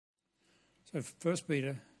So 1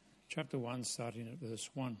 Peter chapter 1, starting at verse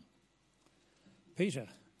 1. Peter,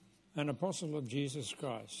 an apostle of Jesus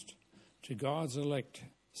Christ, to God's elect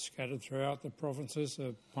scattered throughout the provinces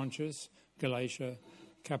of Pontus, Galatia,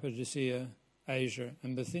 Cappadocia, Asia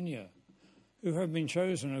and Bithynia, who have been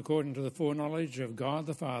chosen according to the foreknowledge of God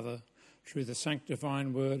the Father through the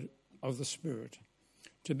sanctifying word of the Spirit,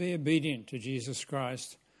 to be obedient to Jesus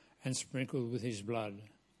Christ and sprinkled with his blood.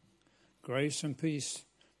 Grace and peace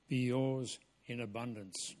be yours in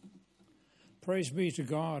abundance. Praise be to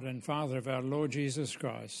God and Father of our Lord Jesus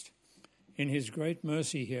Christ. In his great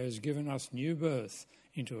mercy he has given us new birth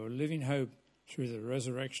into a living hope through the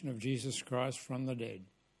resurrection of Jesus Christ from the dead,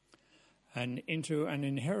 and into an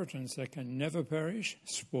inheritance that can never perish,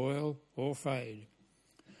 spoil, or fade.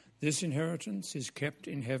 This inheritance is kept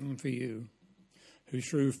in heaven for you, who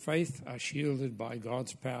through faith are shielded by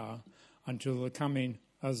God's power until the coming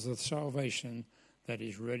of the salvation that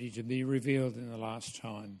is ready to be revealed in the last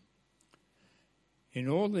time. In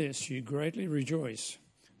all this you greatly rejoice,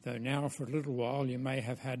 though now for a little while you may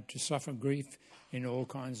have had to suffer grief in all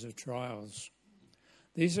kinds of trials.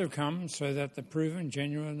 These have come so that the proven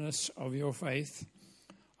genuineness of your faith,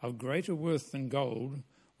 of greater worth than gold,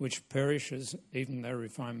 which perishes even though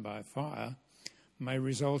refined by fire, may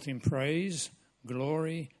result in praise,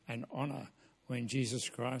 glory, and honour when Jesus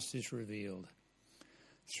Christ is revealed.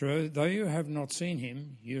 Though you have not seen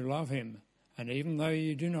him, you love him, and even though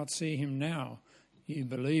you do not see him now, you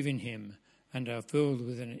believe in him and are filled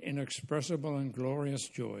with an inexpressible and glorious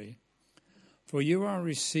joy. For you are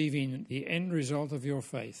receiving the end result of your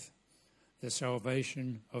faith, the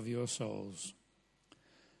salvation of your souls.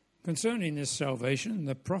 Concerning this salvation,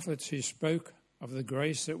 the prophets who spoke of the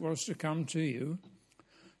grace that was to come to you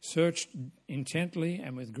searched intently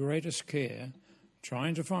and with greatest care,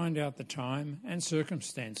 trying to find out the time and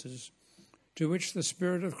circumstances to which the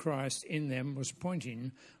Spirit of Christ in them was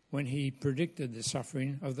pointing when he predicted the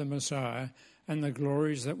suffering of the Messiah and the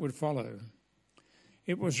glories that would follow.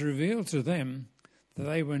 It was revealed to them that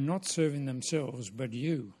they were not serving themselves but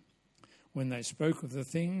you, when they spoke of the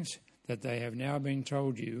things that they have now been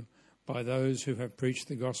told you by those who have preached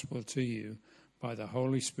the gospel to you by the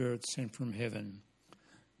Holy Spirit sent from heaven.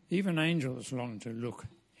 Even angels long to look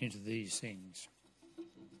into these things.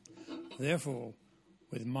 Therefore,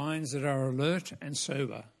 with minds that are alert and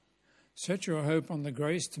sober, set your hope on the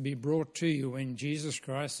grace to be brought to you when Jesus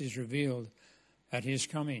Christ is revealed at his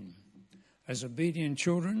coming. As obedient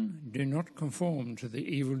children, do not conform to the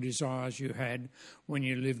evil desires you had when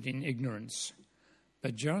you lived in ignorance.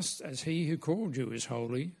 But just as he who called you is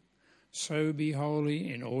holy, so be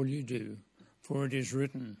holy in all you do. For it is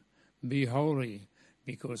written, "Be holy,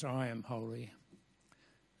 because I am holy."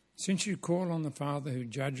 Since you call on the Father who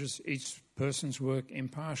judges each person's work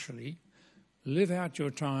impartially, live out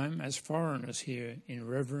your time as foreigners here in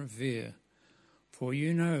reverent fear. For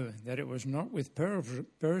you know that it was not with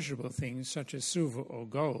perishable things such as silver or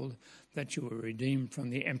gold that you were redeemed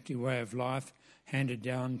from the empty way of life handed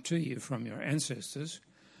down to you from your ancestors,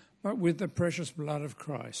 but with the precious blood of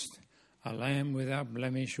Christ, a lamb without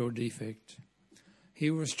blemish or defect.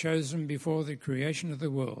 He was chosen before the creation of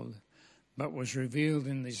the world, but was revealed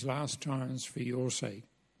in these last times for your sake.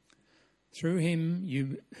 Through him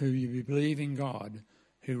you believe in God,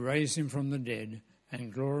 who raised him from the dead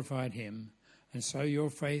and glorified him, and so your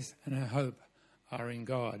faith and hope are in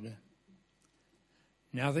God.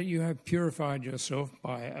 Now that you have purified yourself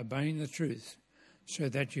by obeying the truth, so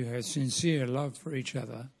that you have sincere love for each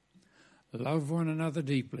other, love one another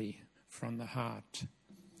deeply from the heart.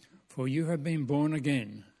 For you have been born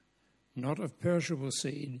again, not of perishable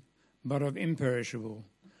seed, but of imperishable,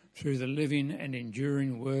 through the living and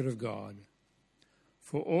enduring word of God.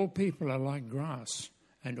 For all people are like grass,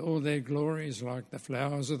 and all their glory is like the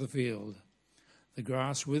flowers of the field. The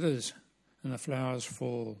grass withers and the flowers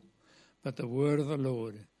fall, but the word of the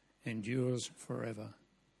Lord endures forever.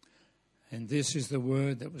 And this is the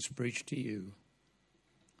word that was preached to you.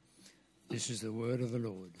 This is the word of the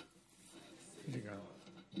Lord. Here you go.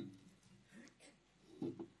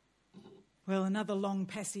 Well, another long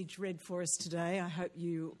passage read for us today. I hope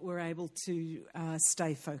you were able to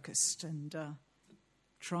stay focused and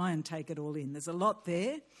try and take it all in. There's a lot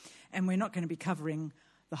there, and we're not going to be covering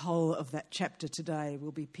the whole of that chapter today.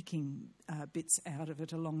 We'll be picking bits out of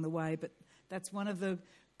it along the way, but that's one of the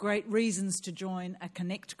great reasons to join a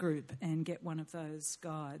Connect group and get one of those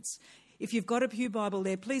guides. If you've got a Pew Bible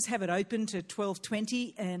there, please have it open to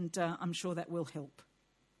 12:20, and I'm sure that will help.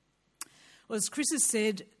 Well, as Chris has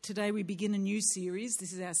said, today we begin a new series.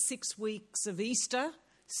 This is our 6 weeks of Easter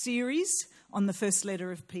series on the first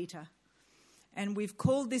letter of Peter. And we've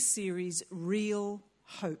called this series Real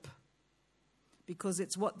Hope. because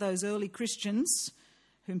it's what those early Christians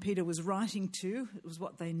whom Peter was writing to, it was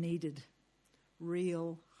what they needed.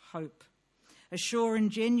 Real hope. A sure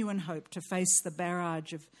and genuine hope to face the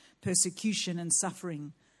barrage of persecution and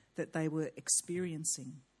suffering that they were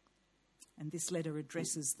experiencing. And this letter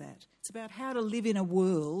addresses that. It's about how to live in a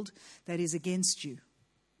world that is against you.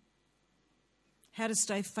 How to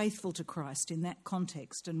stay faithful to Christ in that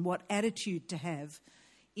context, and what attitude to have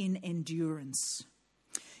in endurance.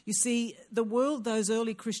 You see, the world those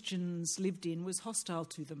early Christians lived in was hostile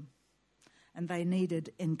to them, and they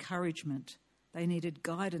needed encouragement. They needed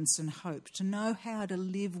guidance and hope to know how to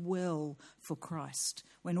live well for Christ,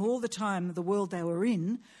 when all the time the world they were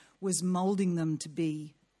in was moulding them to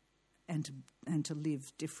be and to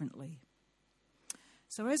live differently.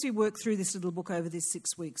 So as we work through this little book over these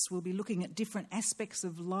 6 weeks, we'll be looking at different aspects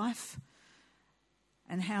of life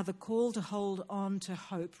and how the call to hold on to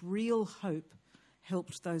hope, real hope,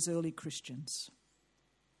 helped those early Christians.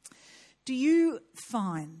 Do you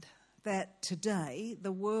find that today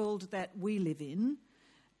the world that we live in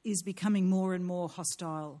is becoming more and more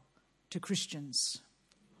hostile to Christians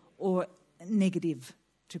or negative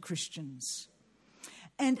to Christians?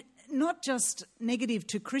 And not just negative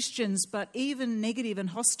to Christians, but even negative and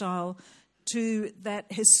hostile to that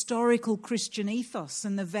historical Christian ethos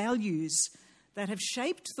and the values that have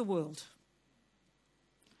shaped the world.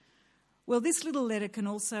 Well, this little letter can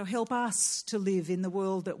also help us to live in the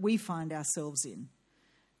world that we find ourselves in,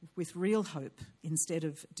 with real hope instead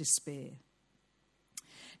of despair.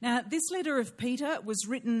 Now, this letter of Peter was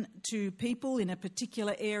written to people in a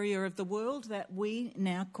particular area of the world that we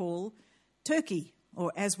now call Turkey,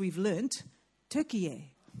 or as we've learnt,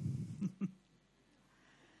 Turkey.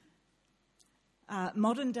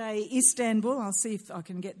 Modern-day Istanbul, I'll see if I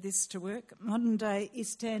can get this to work. Modern-day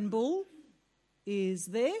Istanbul is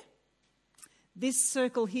there. This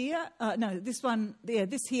circle here, this one,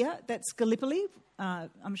 this here, that's Gallipoli.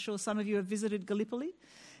 I'm sure some of you have visited Gallipoli.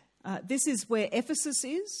 This is where Ephesus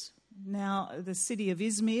is. Now, the city of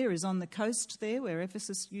Izmir is on the coast there, where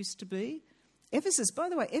Ephesus used to be. Ephesus, by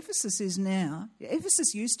the way, Ephesus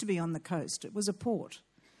used to be on the coast. It was a port.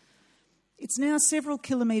 It's now several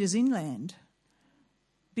kilometres inland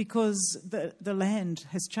because the land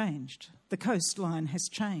has changed. The coastline has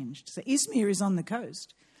changed. So Izmir is on the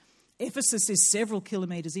coast. Ephesus is several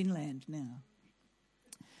kilometres inland now.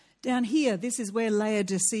 Down here, this is where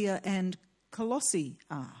Laodicea and Colossae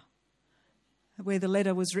are, where the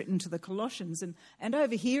letter was written to the Colossians. And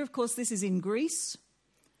over here, of course, this is in Greece.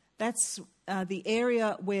 That's the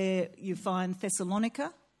area where you find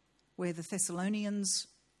Thessalonica, where the Thessalonians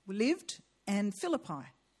lived, and Philippi.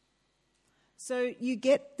 So you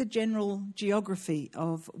get the general geography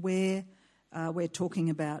of where we're talking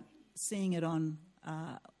about, seeing it on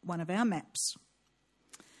one of our maps.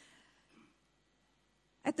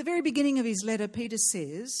 At the very beginning of his letter, Peter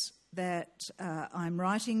says that I'm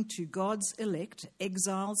writing to God's elect,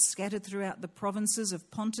 exiles scattered throughout the provinces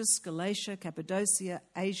of Pontus, Galatia, Cappadocia,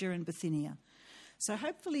 Asia and Bithynia. So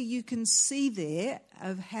hopefully you can see there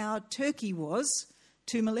of how Turkey was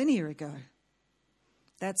 2 millennia ago.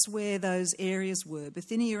 That's where those areas were.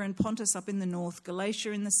 Bithynia and Pontus up in the north,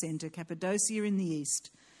 Galatia in the centre, Cappadocia in the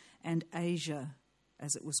east, and Asia,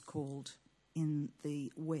 as it was called, in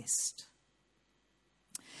the west.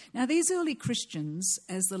 Now, these early Christians,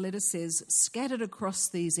 as the letter says, scattered across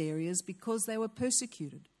these areas because they were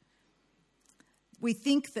persecuted. We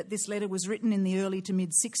think that this letter was written in the early to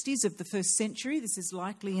mid-60s of the first century. This is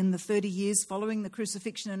likely in the 30 years following the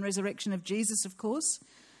crucifixion and resurrection of Jesus, of course.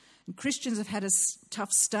 And Christians have had a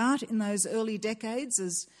tough start in those early decades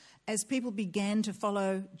as people began to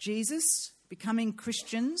follow Jesus, becoming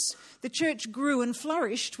Christians. The church grew and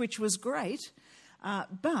flourished, which was great,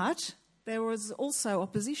 but there was also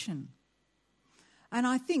opposition. And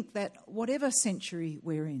I think that whatever century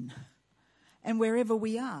we're in and wherever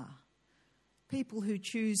we are, people who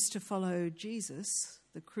choose to follow Jesus,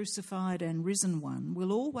 the crucified and risen one,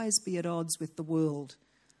 will always be at odds with the world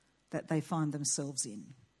that they find themselves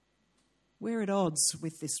in. We're at odds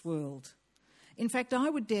with this world. In fact, I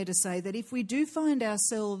would dare to say that if we do find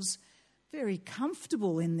ourselves very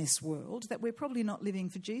comfortable in this world, that we're probably not living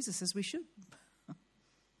for Jesus as we should.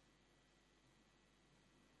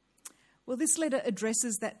 Well, this letter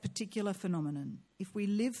addresses that particular phenomenon. If we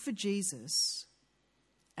live for Jesus,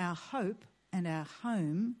 our hope and our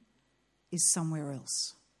home is somewhere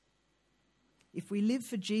else. If we live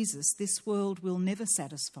for Jesus, this world will never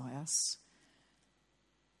satisfy us,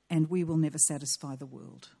 and we will never satisfy the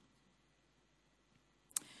world.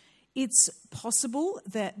 It's possible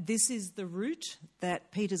that this is the route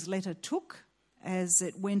that Peter's letter took as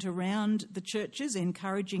it went around the churches,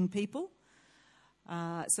 encouraging people.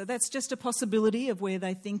 So that's just a possibility of where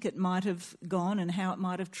they think it might have gone and how it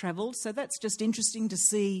might have travelled. So that's just interesting to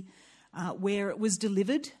see where it was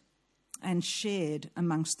delivered and shared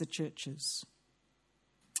amongst the churches.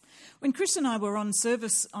 When Chris and I were on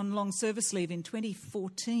long service leave in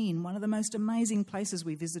 2014, one of the most amazing places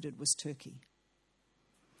we visited was Turkey.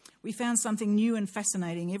 We found something new and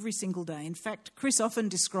fascinating every single day. In fact, Chris often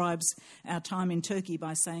describes our time in Turkey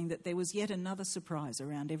by saying that there was yet another surprise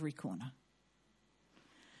around every corner.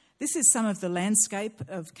 This is some of the landscape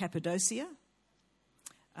of Cappadocia.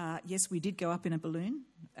 Yes, we did go up in a balloon.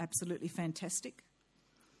 Absolutely fantastic.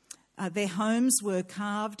 Their homes were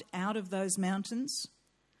carved out of those mountains.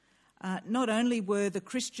 Not only were the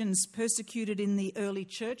Christians persecuted in the early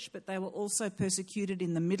church, but they were also persecuted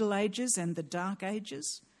in the Middle Ages and the Dark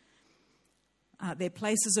Ages. Their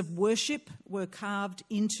places of worship were carved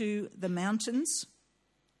into the mountains.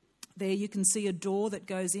 There you can see a door that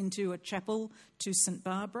goes into a chapel to St.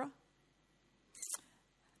 Barbara.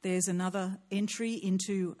 There's another entry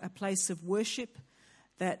into a place of worship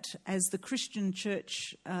that, as the Christian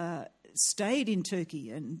church stayed in Turkey,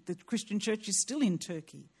 and the Christian church is still in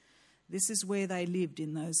Turkey, this is where they lived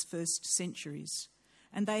in those first centuries.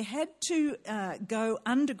 And they had to go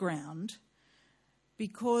underground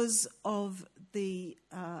because of the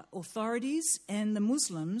authorities and the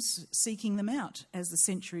Muslims seeking them out as the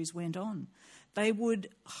centuries went on. They would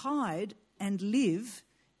hide and live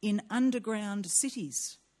in underground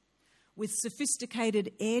cities with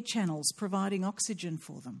sophisticated air channels providing oxygen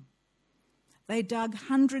for them. They dug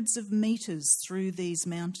hundreds of metres through these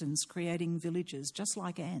mountains, creating villages just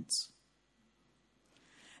like ants.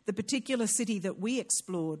 The particular city that we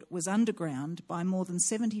explored was underground by more than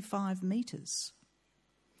 75 metres.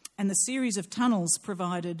 And the series of tunnels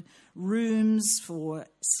provided rooms for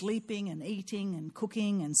sleeping and eating and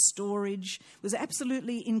cooking and storage. It was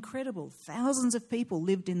absolutely incredible. Thousands of people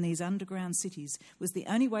lived in these underground cities. It was the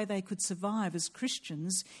only way they could survive as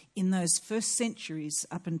Christians in those first centuries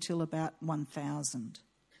up until about 1000.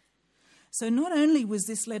 So not only was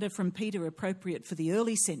this letter from Peter appropriate for the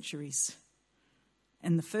early centuries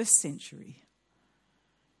and the first century,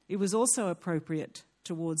 it was also appropriate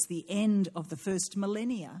towards the end of the first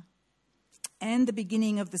millennia and the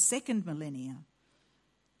beginning of the second millennia,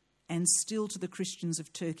 and still to the Christians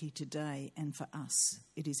of Turkey today, and for us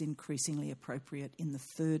it is increasingly appropriate in the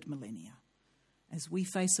third millennia as we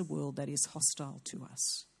face a world that is hostile to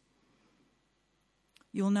us.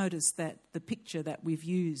 You'll notice that the picture that we've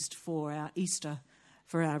used for our Easter,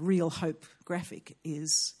 for our Real Hope graphic,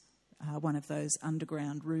 is one of those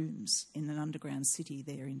underground rooms in an underground city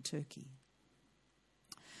there in Turkey.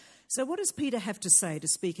 So what does Peter have to say to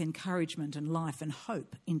speak encouragement and life and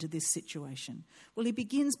hope into this situation? Well, he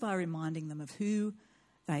begins by reminding them of who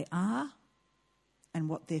they are and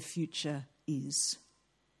what their future is.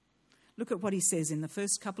 Look at what he says in the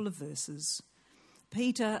first couple of verses.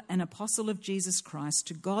 Peter, an apostle of Jesus Christ,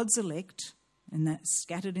 to God's elect, and that's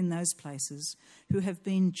scattered in those places, who have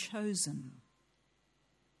been chosen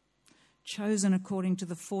according to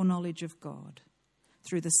the foreknowledge of God,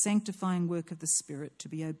 through the sanctifying work of the Spirit, to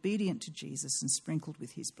be obedient to Jesus and sprinkled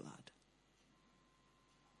with his blood.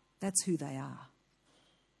 That's who they are.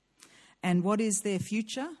 And what is their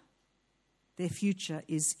future? Their future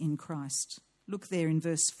is in Christ. Look there in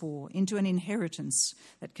verse 4, into an inheritance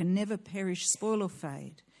that can never perish, spoil or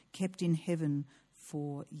fade, kept in heaven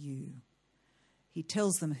for you. He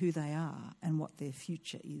tells them who they are and what their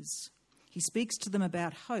future is. He speaks to them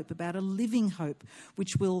about hope, about a living hope,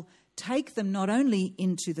 which will take them not only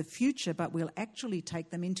into the future, but will actually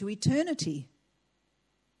take them into eternity.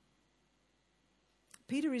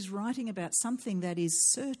 Peter is writing about something that is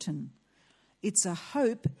certain. It's a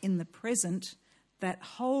hope in the present that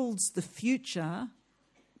holds the future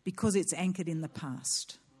because it's anchored in the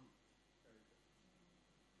past.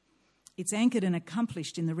 It's anchored and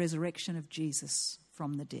accomplished in the resurrection of Jesus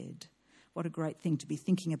from the dead. What a great thing to be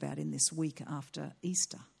thinking about in this week after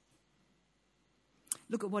Easter.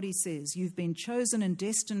 Look at what he says. You've been chosen and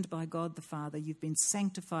destined by God the Father. You've been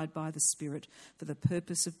sanctified by the Spirit for the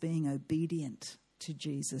purpose of being obedient to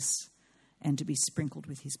Jesus and to be sprinkled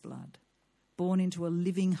with his blood. Born into a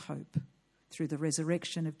living hope through the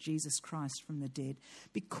resurrection of Jesus Christ from the dead.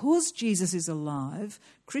 Because Jesus is alive,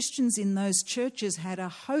 Christians in those churches had a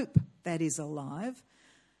hope that is alive,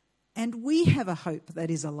 and we have a hope that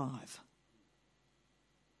is alive.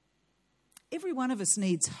 Every one of us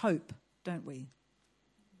needs hope, don't we?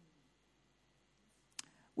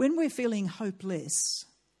 When we're feeling hopeless,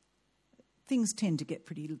 things tend to get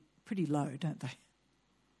pretty low, don't they?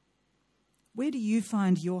 Where do you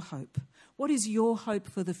find your hope? What is your hope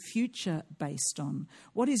for the future based on?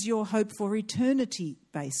 What is your hope for eternity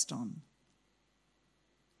based on?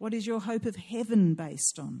 What is your hope of heaven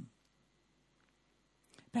based on?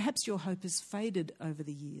 Perhaps your hope has faded over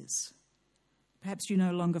the years. Perhaps you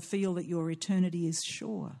no longer feel that your eternity is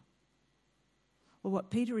sure. Well, what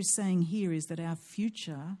Peter is saying here is that our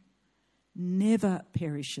future never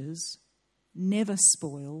perishes, never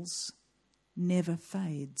spoils, never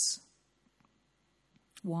fades.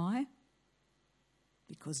 Why?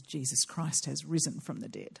 Because Jesus Christ has risen from the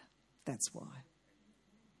dead. That's why.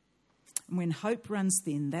 And when hope runs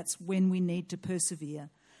thin, that's when we need to persevere,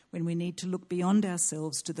 when we need to look beyond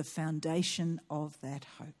ourselves to the foundation of that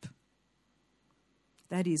hope.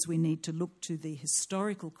 That is, we need to look to the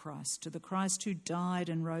historical Christ, to the Christ who died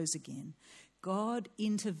and rose again. God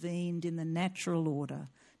intervened in the natural order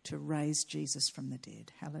to raise Jesus from the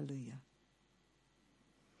dead. Hallelujah.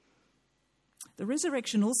 The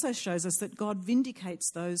resurrection also shows us that God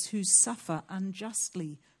vindicates those who suffer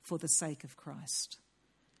unjustly for the sake of Christ.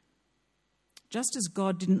 Just as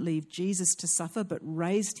God didn't leave Jesus to suffer but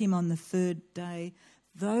raised him on the third day,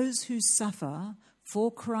 those who suffer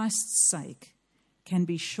for Christ's sake can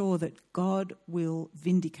be sure that God will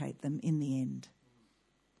vindicate them in the end.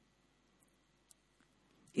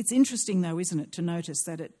 It's interesting, though, isn't it, to notice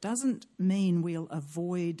that it doesn't mean we'll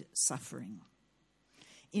avoid suffering.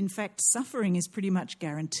 In fact, suffering is pretty much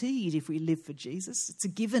guaranteed if we live for Jesus. It's a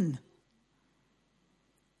given.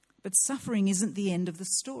 But suffering isn't the end of the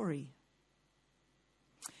story.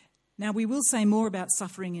 Now, we will say more about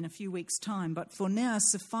suffering in a few weeks' time, but for now,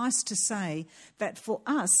 suffice to say that for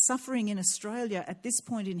us, suffering in Australia at this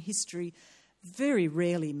point in history very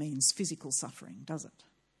rarely means physical suffering, does it?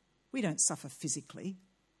 We don't suffer physically.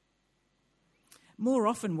 More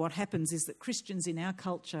often what happens is that Christians in our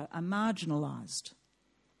culture are marginalised.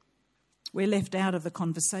 We're left out of the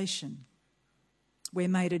conversation. We're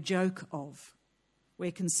made a joke of.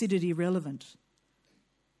 We're considered irrelevant.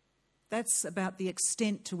 That's about the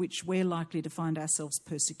extent to which we're likely to find ourselves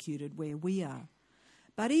persecuted where we are.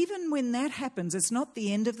 But even when that happens, it's not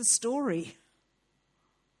the end of the story.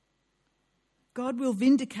 God will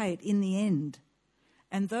vindicate in the end.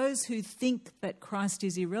 And those who think that Christ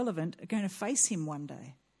is irrelevant are going to face him one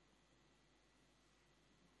day.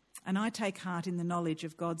 And I take heart in the knowledge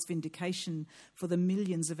of God's vindication for the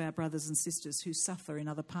millions of our brothers and sisters who suffer in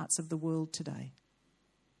other parts of the world today,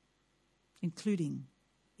 including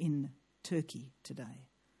in Turkey today.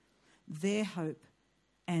 Their hope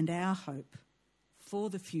and our hope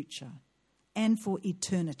for the future and for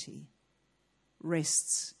eternity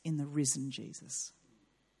rests in the risen Jesus.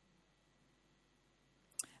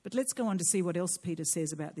 But let's go on to see what else Peter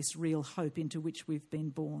says about this real hope into which we've been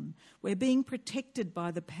born. We're being protected by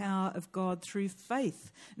the power of God through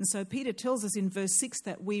faith. And so Peter tells us in verse 6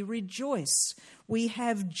 that we rejoice, we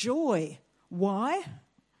have joy. Why?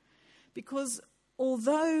 Because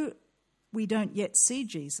although we don't yet see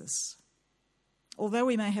Jesus, although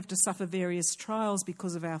we may have to suffer various trials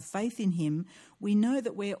because of our faith in him, we know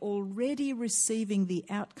that we're already receiving the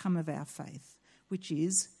outcome of our faith, which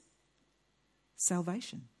is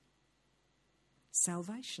salvation.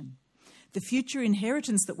 Salvation. The future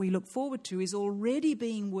inheritance that we look forward to is already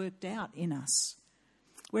being worked out in us.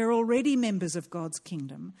 We're already members of God's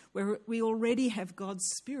kingdom, where we already have God's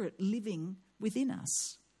Spirit living within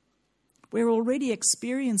us. We're already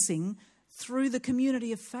experiencing, through the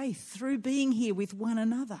community of faith, through being here with one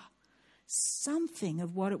another, something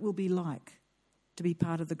of what it will be like to be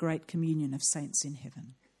part of the great communion of saints in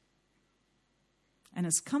heaven. And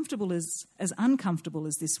as uncomfortable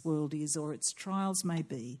as this world is, or its trials may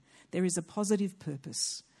be, there is a positive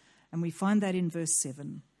purpose. And we find that in verse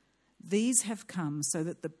 7. These have come so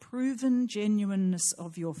that the proven genuineness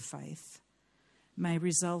of your faith may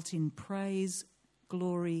result in praise,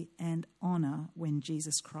 glory, and honour when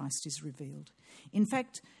Jesus Christ is revealed. In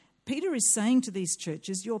fact, Peter is saying to these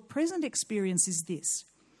churches, your present experience is this.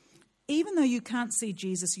 Even though you can't see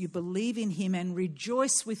Jesus, you believe in him and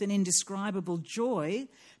rejoice with an indescribable joy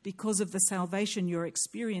because of the salvation you're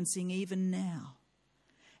experiencing even now.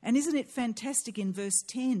 And isn't it fantastic in verse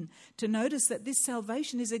 10 to notice that this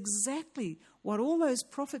salvation is exactly what all those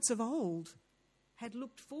prophets of old had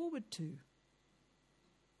looked forward to?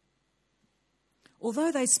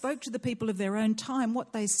 Although they spoke to the people of their own time,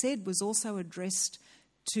 what they said was also addressed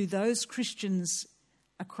to those Christians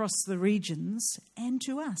across the regions and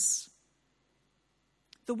to us.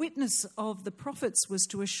 The witness of the prophets was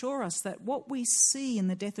to assure us that what we see in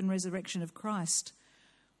the death and resurrection of Christ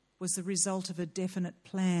was the result of a definite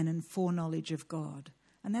plan and foreknowledge of God.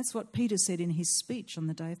 And that's what Peter said in his speech on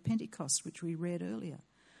the day of Pentecost, which we read earlier.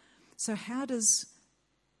 So how does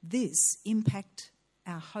this impact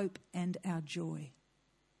our hope and our joy?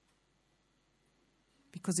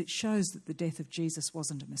 Because it shows that the death of Jesus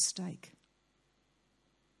wasn't a mistake.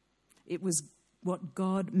 It was what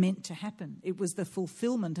God meant to happen. It was the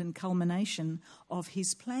fulfillment and culmination of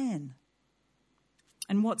his plan.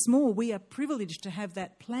 And what's more, we are privileged to have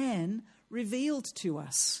that plan revealed to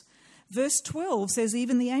us. Verse 12 says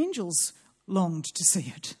even the angels longed to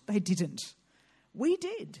see it. They didn't. We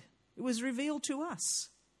did. It was revealed to us.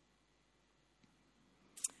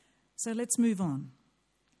 So let's move on.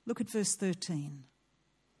 Look at verse 13.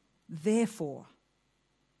 Therefore,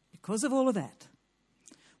 because of all of that,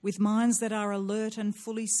 with minds that are alert and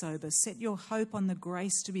fully sober, set your hope on the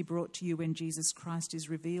grace to be brought to you when Jesus Christ is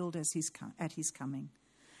revealed at his coming.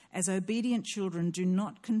 As obedient children, do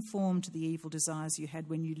not conform to the evil desires you had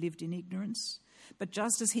when you lived in ignorance, but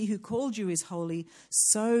just as he who called you is holy,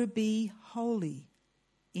 so be holy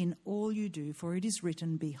in all you do, for it is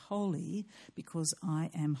written, be holy because I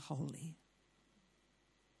am holy.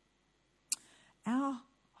 Our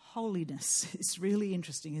holiness is really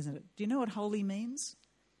interesting, isn't it? Do you know what holy means?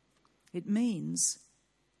 It means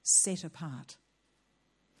set apart.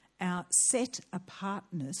 Our set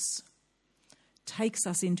apartness takes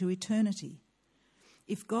us into eternity.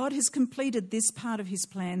 If God has completed this part of his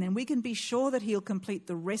plan, then we can be sure that he'll complete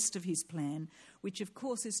the rest of his plan, which of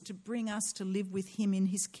course is to bring us to live with him in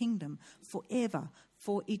his kingdom forever,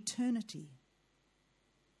 for eternity.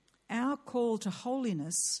 Our call to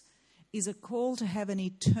holiness is a call to have an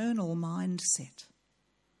eternal mindset.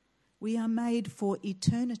 We are made for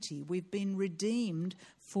eternity. We've been redeemed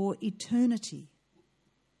for eternity.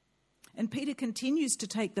 And Peter continues to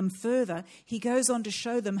take them further. He goes on to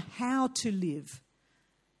show them how to live.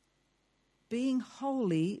 Being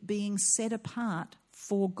holy, being set apart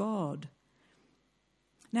for God.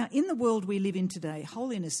 Now, in the world we live in today,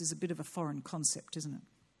 holiness is a bit of a foreign concept, isn't it?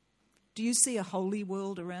 Do you see a holy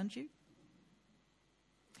world around you?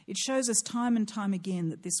 It shows us time and time again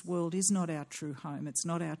that this world is not our true home. It's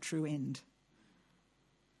not our true end.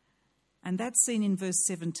 And that's seen in verse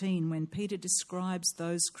 17 when Peter describes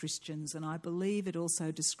those Christians, and I believe it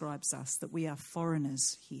also describes us, that we are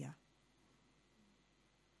foreigners here.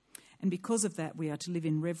 And because of that, we are to live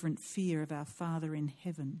in reverent fear of our Father in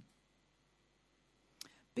heaven.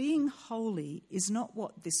 Being holy is not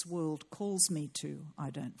what this world calls me to, I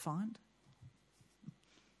don't find.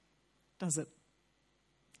 Does it?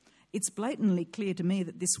 It's blatantly clear to me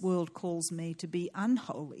that this world calls me to be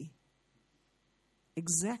unholy.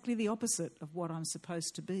 Exactly the opposite of what I'm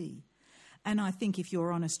supposed to be. And I think if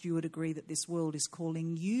you're honest, you would agree that this world is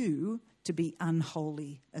calling you to be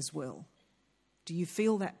unholy as well. Do you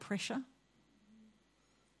feel that pressure?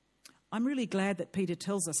 I'm really glad that Peter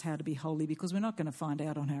tells us how to be holy, because we're not going to find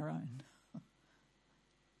out on our own.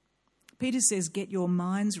 Peter says, get your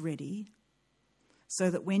minds ready so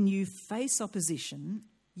that when you face opposition,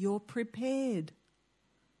 you're prepared.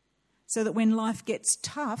 So that when life gets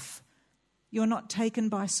tough, you're not taken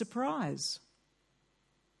by surprise.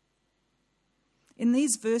 In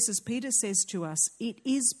these verses, Peter says to us, it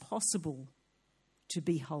is possible to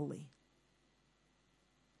be holy.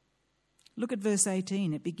 Look at verse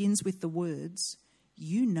 18. It begins with the words,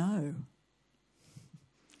 you know.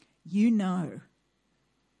 You know.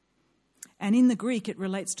 And in the Greek, it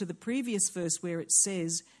relates to the previous verse where it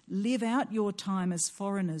says, live out your time as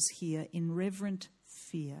foreigners here in reverent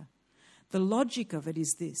fear. The logic of it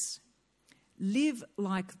is this. Live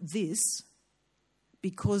like this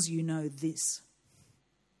because you know this.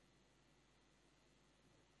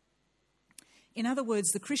 In other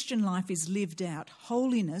words, the Christian life is lived out.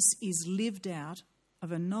 Holiness is lived out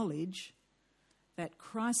of a knowledge that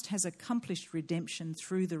Christ has accomplished redemption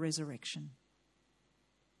through the resurrection.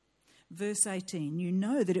 Verse 18, you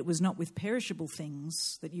know that it was not with perishable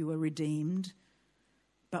things that you were redeemed,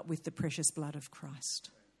 but with the precious blood of Christ.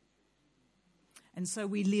 And so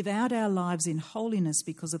we live out our lives in holiness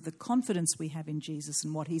because of the confidence we have in Jesus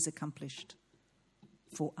and what he's accomplished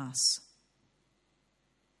for us.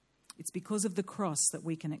 It's because of the cross that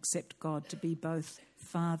we can accept God to be both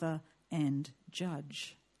Father and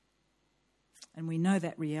Judge. And we know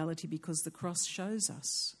that reality because the cross shows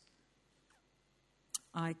us.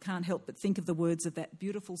 I can't help but think of the words of that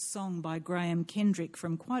beautiful song by Graham Kendrick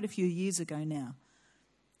from quite a few years ago now.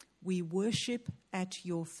 We worship at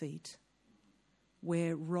your feet,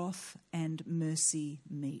 where wrath and mercy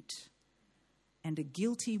meet, and a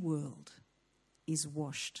guilty world is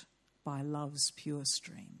washed by love's pure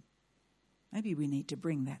stream. Maybe we need to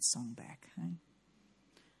bring that song back. Eh?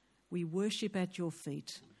 We worship at your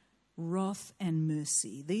feet, wrath and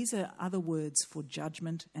mercy. These are other words for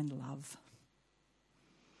judgment and love.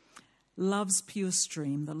 Love's pure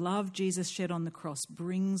stream, the love Jesus shed on the cross,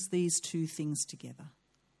 brings these two things together.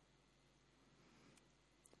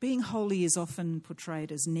 Being holy is often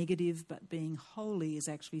portrayed as negative, but being holy is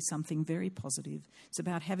actually something very positive. It's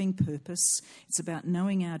about having purpose. It's about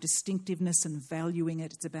knowing our distinctiveness and valuing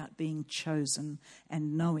it. It's about being chosen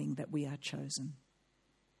and knowing that we are chosen.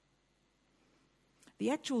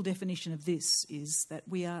 The actual definition of this is that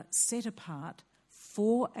we are set apart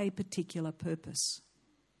for a particular purpose.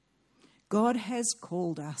 God has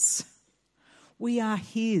called us. We are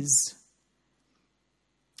His.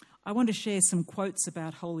 I want to share some quotes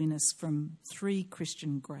about holiness from 3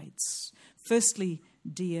 Christian greats. Firstly,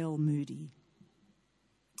 D.L. Moody.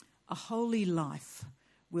 A holy life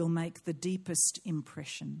will make the deepest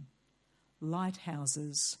impression.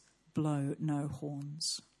 Lighthouses blow no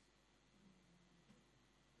horns.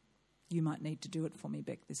 You might need to do it for me,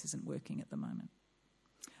 Beck. This isn't working at the moment.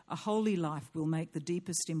 A holy life will make the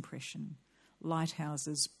deepest impression.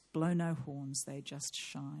 Lighthouses blow no horns, they just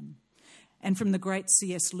shine. And from the great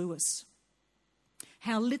C.S. Lewis,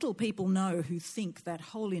 how little people know who think that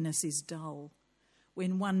holiness is dull.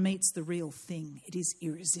 When one meets the real thing, it is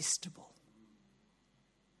irresistible.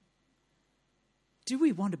 Do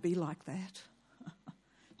we want to be like that?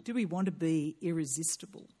 Do we want to be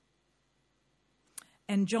irresistible?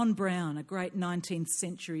 And John Brown, a great 19th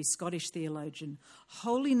century Scottish theologian,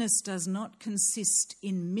 holiness does not consist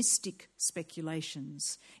in mystic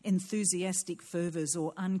speculations, enthusiastic fervours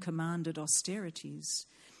or uncommanded austerities.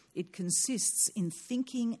 It consists in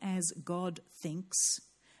thinking as God thinks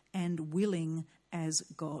and willing as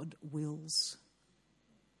God wills.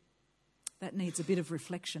 That needs a bit of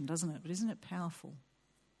reflection, doesn't it? But isn't it powerful?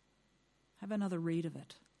 Have another read of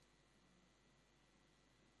it.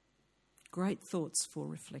 Great thoughts for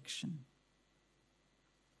reflection.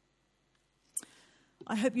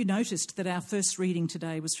 I hope you noticed that our first reading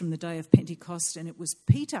today was from the day of Pentecost, and it was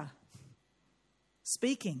Peter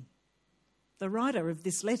speaking, the writer of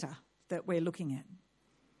this letter that we're looking at.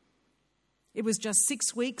 It was just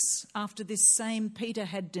 6 weeks after this same Peter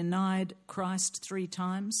had denied Christ 3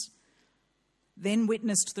 times, then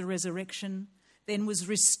witnessed the resurrection, then was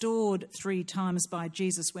restored 3 times by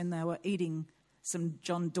Jesus when they were eating some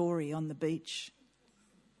John Dory on the beach.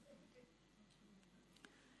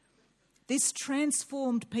 This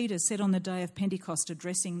transformed Peter said on the day of Pentecost,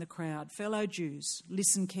 addressing the crowd, "Fellow Jews,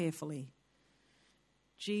 listen carefully.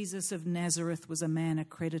 Jesus of Nazareth was a man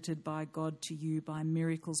accredited by God to you by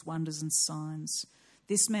miracles, wonders and signs.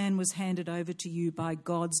 This man was handed over to you by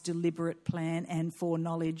God's deliberate plan and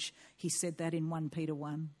foreknowledge." He said that in 1 Peter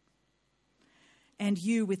 1. "And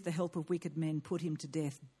you, with the help of wicked men, put him to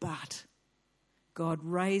death, but God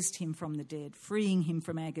raised him from the dead, freeing him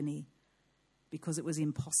from agony, because it was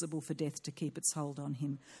impossible for death to keep its hold on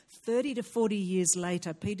him." 30 to 40 years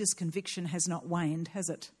later, Peter's conviction has not waned, has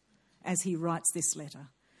it? As he writes this letter,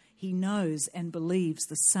 he knows and believes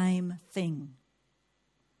the same thing.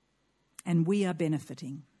 And we are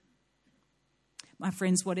benefiting. My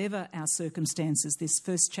friends, whatever our circumstances, this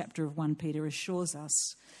first chapter of 1 Peter assures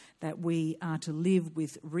us that we are to live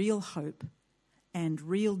with real hope and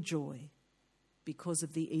real joy because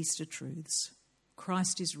of the Easter truths.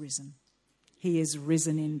 Christ is risen. He is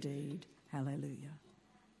risen indeed. Hallelujah.